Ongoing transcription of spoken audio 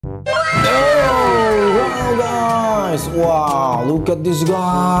Wow, look at this,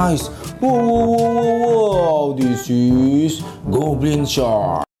 guys. Whoa, whoa, whoa, whoa, whoa. This is Goblin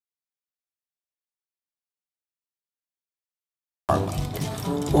shark.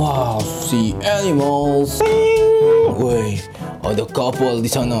 Wow, sea animals. Wait, ada couple di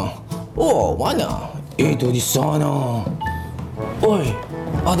sana. Oh, mana? Itu di sana. Oi,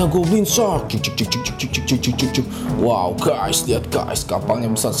 ada Goblin shark. Wow, guys, lihat guys, kapalnya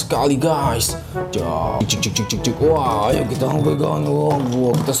besar sekali, guys. Wah, ayo kita pegang.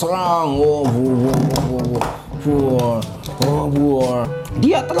 Kita serang.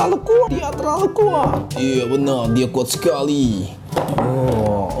 Dia terlalu kuat. Iya benar, dia kuat sekali.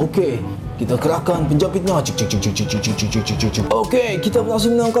 Oke. Kita kerahkan penjepitnya. Oke, kita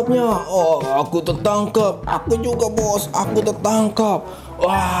berhasil menangkapnya. Oh, aku tertangkap. Aku juga, bos. Aku tertangkap.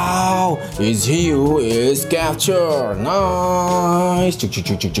 Wow, it's he who is captured. Nice.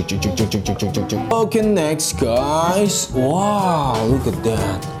 Okay, next, guys. Wow, look at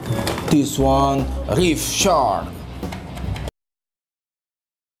that. This one, reef shark.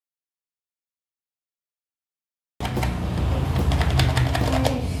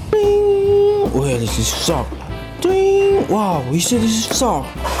 Where is this shark? Ding! Wow, we see this shark.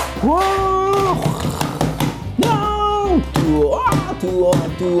 Wow! No!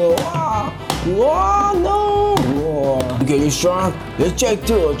 No! Okay, this shark. Let's check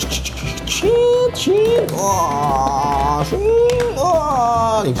too. This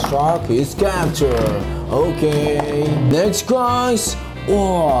shark is captured. Okay. Next, guys.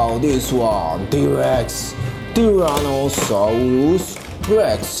 Wow, this one. T-Rex. Tyrannosaurus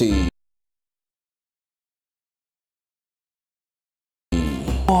Rex.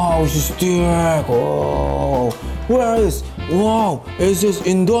 Wow, this is T-Rex. Oh, where is? Wow, is this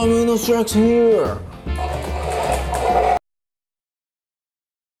Indominus Rex here?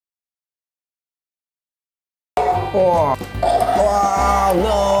 Oh, wow,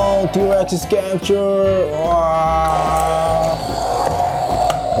 no, T-Rex is captured. Wow.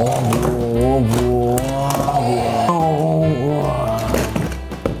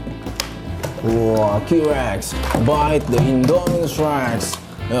 T-Rex bite the Indominus Rex.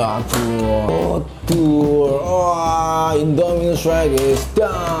 Indominus Rex is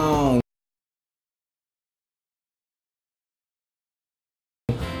down.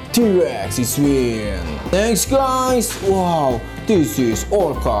 T-Rex is win. Next, guys. Wow, this is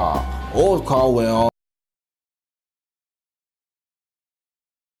Orca. Orca will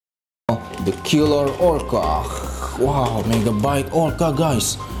the killer Orca. Wow, mega bite Orca,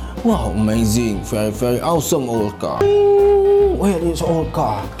 guys. Wow, amazing. Very awesome Orca. Where is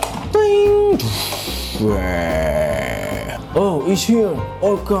Orca? Oh, it's here.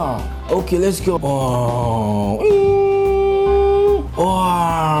 Orca. Okay, let's go. Oh,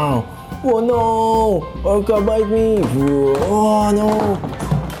 wow. Oh no, Orca bite me. Oh no.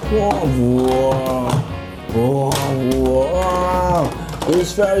 Wow.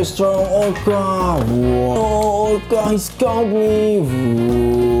 It's very strong, Orca. Oh, Orca, he scalped me.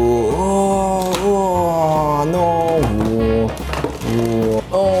 No.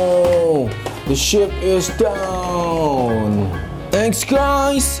 Oh, the ship is down. Thanks,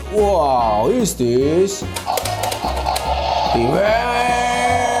 guys. Wow, is this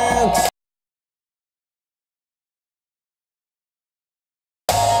T-Rex?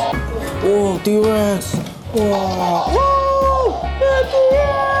 Oh, T-Rex. Wow.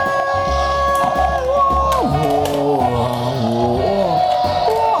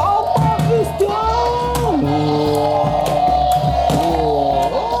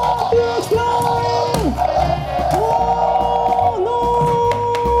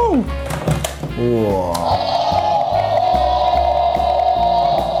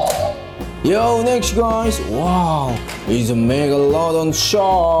 Yo, next, guys. Wow, it's a Megalodon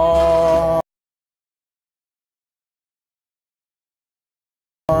shark.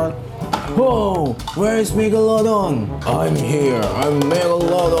 Whoa, where is Megalodon? I'm here. I'm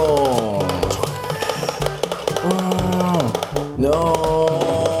Megalodon. No.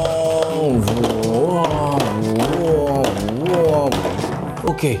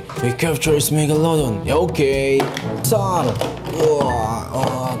 Okay, we capture this Megalodon. Okay. Son.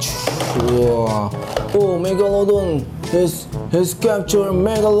 Oh, Megalodon has captured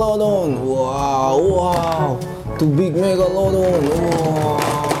Megalodon. Wow. Too big Megalodon.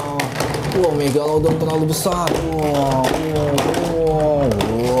 Wow, Megalodon terlalu besar.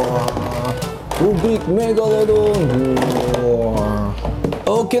 Too big Megalodon.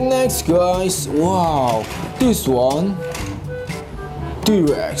 Okay, next, guys. Wow, this one,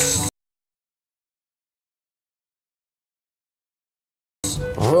 T-Rex.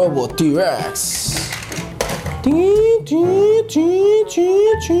 Robot T-Rex. Okay,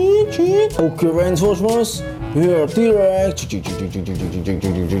 reinforcements. Here, T-Rex.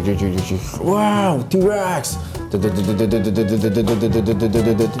 Wow, T-Rex.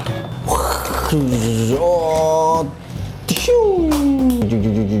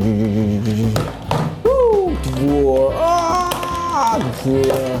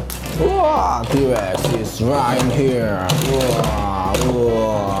 Oh, T-Rex is right here.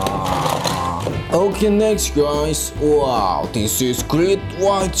 Okay, next guys. Wow, this is great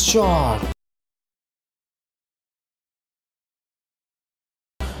white shark.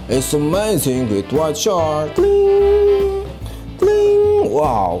 It's amazing great white shark. Cling, cling.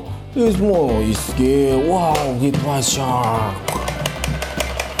 Wow, it's more scary. Wow, great white shark.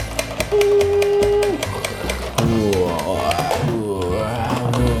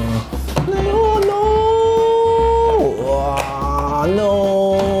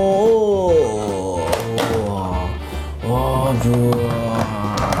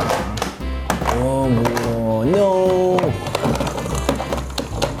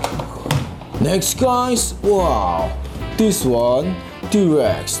 Next guys, wow, this one,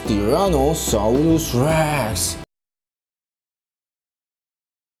 T-Rex, Tyrannosaurus Rex.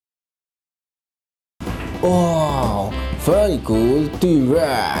 Wow, very cool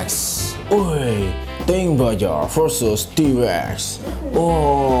T-Rex. Oi, Dinosaur versus T-Rex.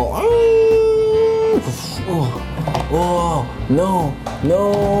 Oh, no.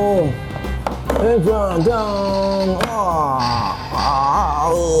 Everyone down.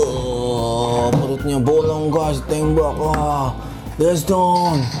 Perutnya bolong guys, tembak. That's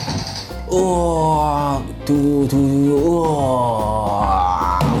down.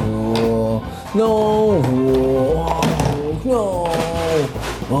 No.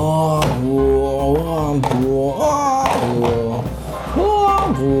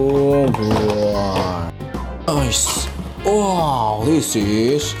 Nice. Wow, this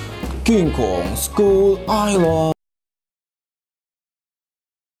is King Kong Skull Island.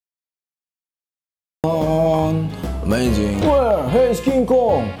 Amazing. Here's King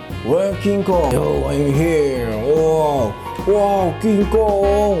Kong. Where King Kong? Yo, I'm here. Wow, King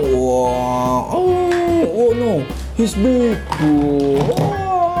Kong. Wow. Oh no, he's big.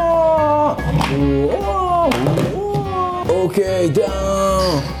 Okay,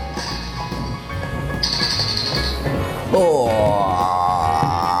 down. Oh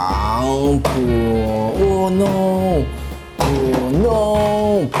no.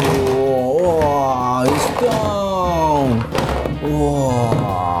 It's down.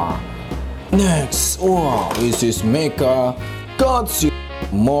 Next, this is Mecha Godzilla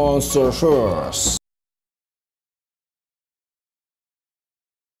Mosasaurus.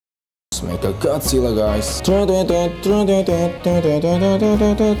 Mega Godzilla, guys.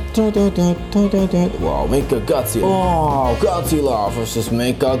 Wow, Mega Godzilla. Oh, Godzilla versus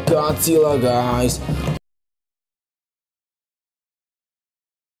Mega Godzilla, guys.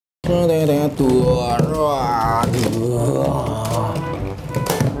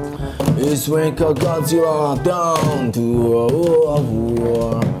 It's Mega Godzilla down to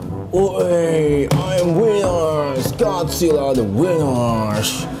hey, I am winners. Godzilla the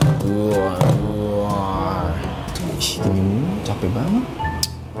winners. Capek banget.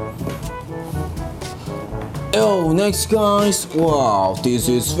 Oh, next guys. Wow, this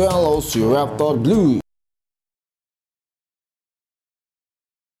is Velociraptor blue.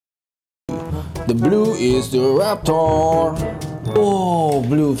 The blue is the raptor. Oh,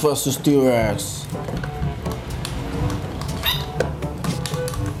 blue versus T-Rex.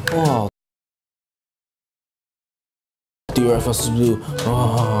 Wow. T-Rex versus blue.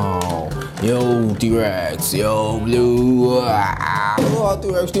 Wow. Yo, T-Rex. Yo, blue. Oh,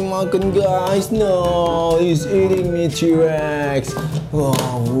 T-Rex dimakan, guys. No, he's eating me, T-Rex.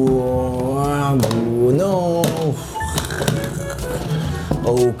 Oh, no.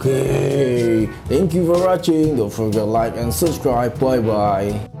 Okay. Thank you for watching. Don't forget to like and subscribe. Bye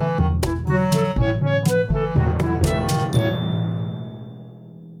bye.